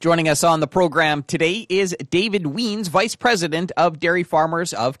Joining us on the program today is David Wiens, Vice President of Dairy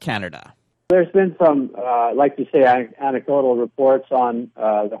Farmers of Canada. There's been some, like you say, anecdotal reports on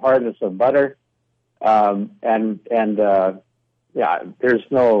the hardness of butter, there's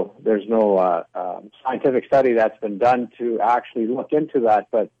no scientific study that's been done to actually look into that.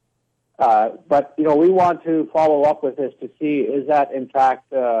 But we want to follow up with this to see, is that in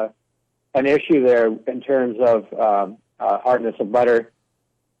fact an issue there in terms of hardness of butter.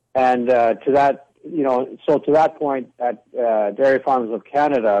 And to that point, at Dairy Farmers of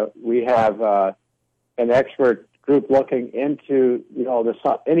Canada, we have an expert group looking into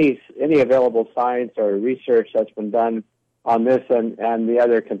any available science or research that's been done on this and the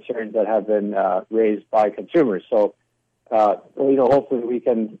other concerns that have been raised by consumers. So hopefully we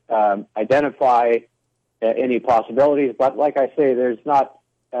can identify any possibilities. But like I say, there's not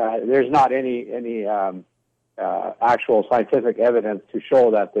any actual scientific evidence to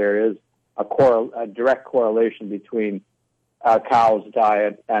show that there is a direct correlation between cows'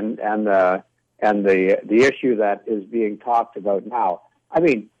 diet and the issue that is being talked about now. I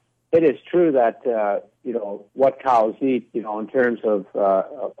mean, it is true that what cows eat, in terms of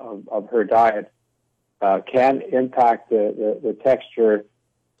her diet, can impact the texture,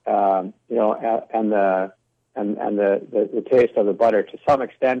 and the taste of the butter to some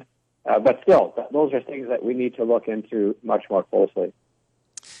extent. But still, those are things that we need to look into much more closely.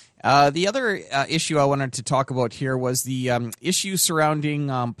 The other issue I wanted to talk about here was the issue surrounding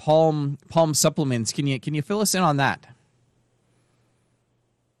palm supplements. Can you fill us in on that?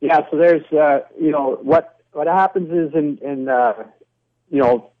 Yeah, so there's what happens is in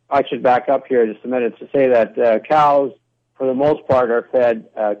I should back up here just a minute to say that cows, for the most part, are fed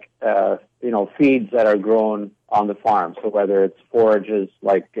feeds that are grown on the farm. So whether it's forages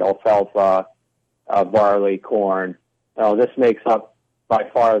like alfalfa, barley, corn, this makes up by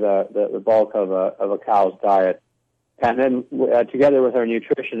far the bulk of a cow's diet. And then together with our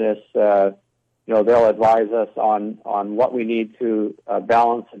nutritionists, they'll advise us on what we need to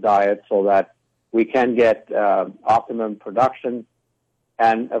balance the diet so that we can get optimum production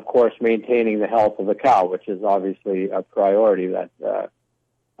and, of course, maintaining the health of the cow, which is obviously a priority that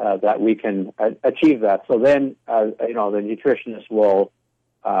we can achieve that. So then, the nutritionist will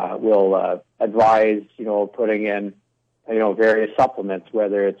advise, putting in, various supplements,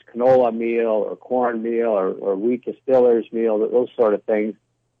 whether it's canola meal or corn meal or wheat distiller's meal, those sort of things.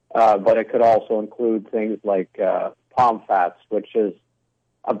 But it could also include things like palm fats, which is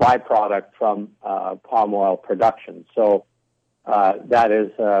a byproduct from palm oil production. So that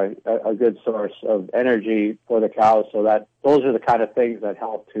is a good source of energy for the cows. So that those are the kind of things that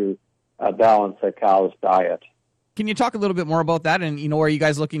help to balance a cow's diet. Can you talk a little bit more about that? And are you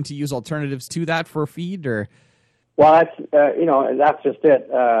guys looking to use alternatives to that for feed, or? Well, that's just it.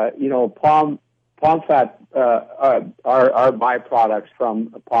 Palm fat are byproducts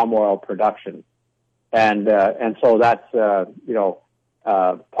from palm oil production, and so that's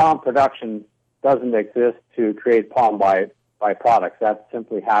palm production doesn't exist to create palm byproducts. That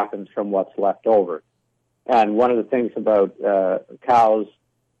simply happens from what's left over. And one of the things about cows,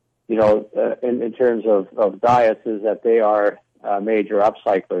 in terms of diets, is that they are major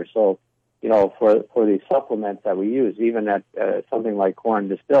upcyclers. So, for these supplements that we use, even at something like corn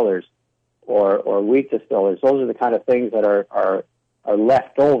distillers or wheat distillers, those are the kind of things that are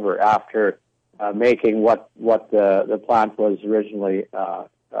left over after making what the plant was originally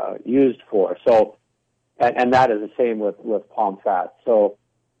used for. So, and that is the same with palm fat. So,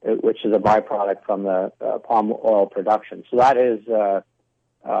 which is a byproduct from the palm oil production. So that is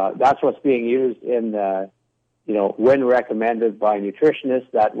that's what's being used in when recommended by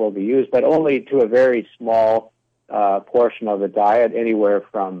nutritionists, that will be used, but only to a very small portion of the diet, anywhere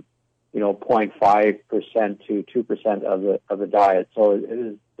from 0.5% to 2% of the diet. So it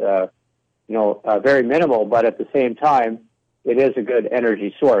is very minimal, but at the same time, it is a good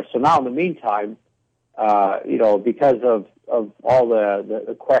energy source. So now in the meantime, because of all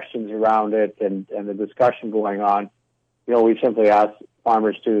the questions around it and the discussion going on, we've simply asked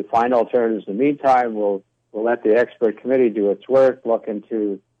farmers to find alternatives. In the meantime, we'll let the expert committee do its work, look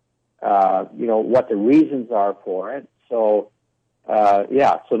into what the reasons are for it. So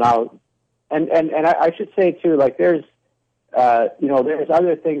so now, and I should say too, like there's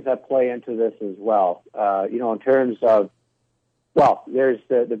other things that play into this as well. In terms of, there's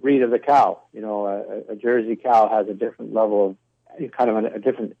the breed of the cow. A Jersey cow has a different level of, a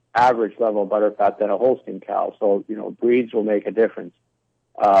different average level of butter fat than a Holstein cow. So, breeds will make a difference.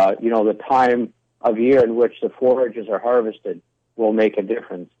 The time of year in which the forages are harvested will make a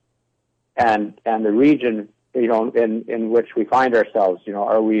difference. And the region in which we find ourselves.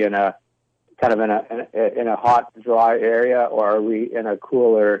 Are we in a kind of in a hot, dry area, or are we in a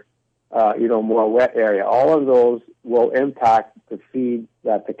cooler, more wet area? All of those will impact the feed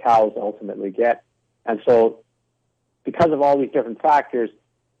that the cows ultimately get. And so because of all these different factors,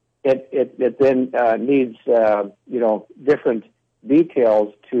 it then needs, different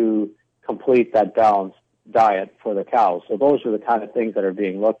details to complete that balanced diet for the cows. So those are the kind of things that are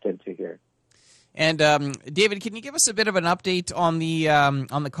being looked into here. And David, can you give us a bit of an update on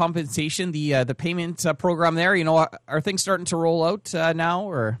the compensation, the payment program there? Are things starting to roll out now,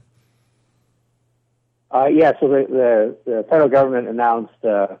 or? Yeah. So the federal government announced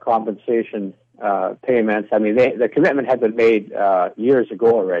compensation payments. I mean, the commitment had been made years ago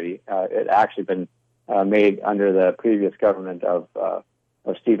already. It had actually been made under the previous government of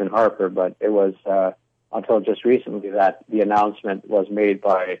Stephen Harper, but it was until just recently that the announcement was made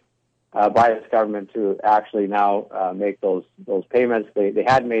by this government to actually now make those payments. They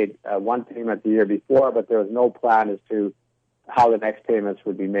had made one payment the year before, but there was no plan as to how the next payments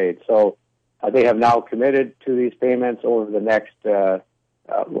would be made. So they have now committed to these payments over the next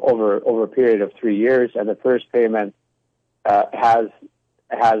over a period of 3 years, and the first payment has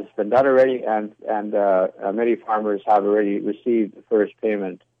been done already, and many farmers have already received the first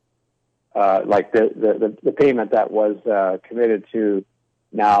payment, like the payment that was committed to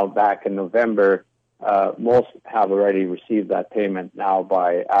now back in November. Most have already received that payment now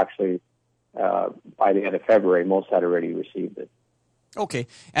by the end of February. Most had already received it. Okay,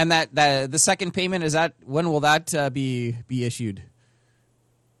 and that the second payment, when will that be issued?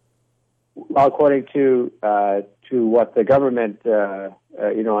 Well, according to what the government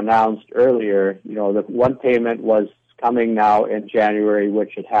announced earlier, the one payment was coming now in January,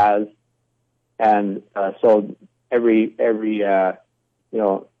 which it has, and so every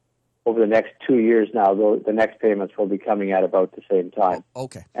over the next 2 years now, the next payments will be coming at about the same time.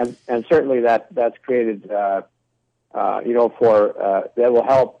 Okay, and certainly that's created that will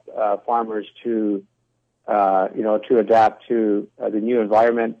help farmers to adapt to the new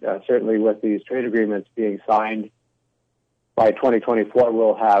environment. Certainly, with these trade agreements being signed by 2024,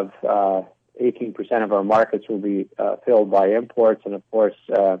 we'll have 18% of our markets will be filled by imports, and of course,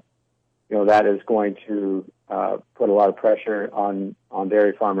 that is going to put a lot of pressure on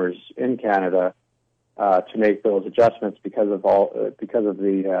dairy farmers in Canada to make those adjustments because of the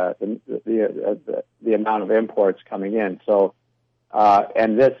amount of imports coming in. So.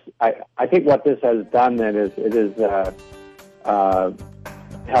 And this, I think what this has done then is it has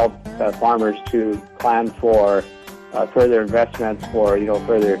helped farmers to plan for further investments for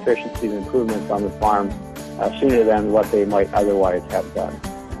further efficiencies and improvements on the farm sooner than what they might otherwise have done.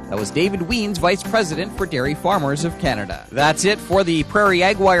 That was David Wiens, Vice President for Dairy Farmers of Canada. That's it for the Prairie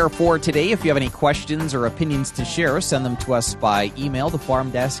Ag Wire for today. If you have any questions or opinions to share, send them to us by email,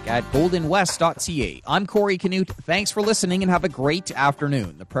 thefarmdesk@goldenwest.ca. I'm Corey Canute. Thanks for listening and have a great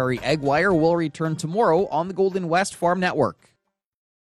afternoon. The Prairie Ag Wire will return tomorrow on the Golden West Farm Network.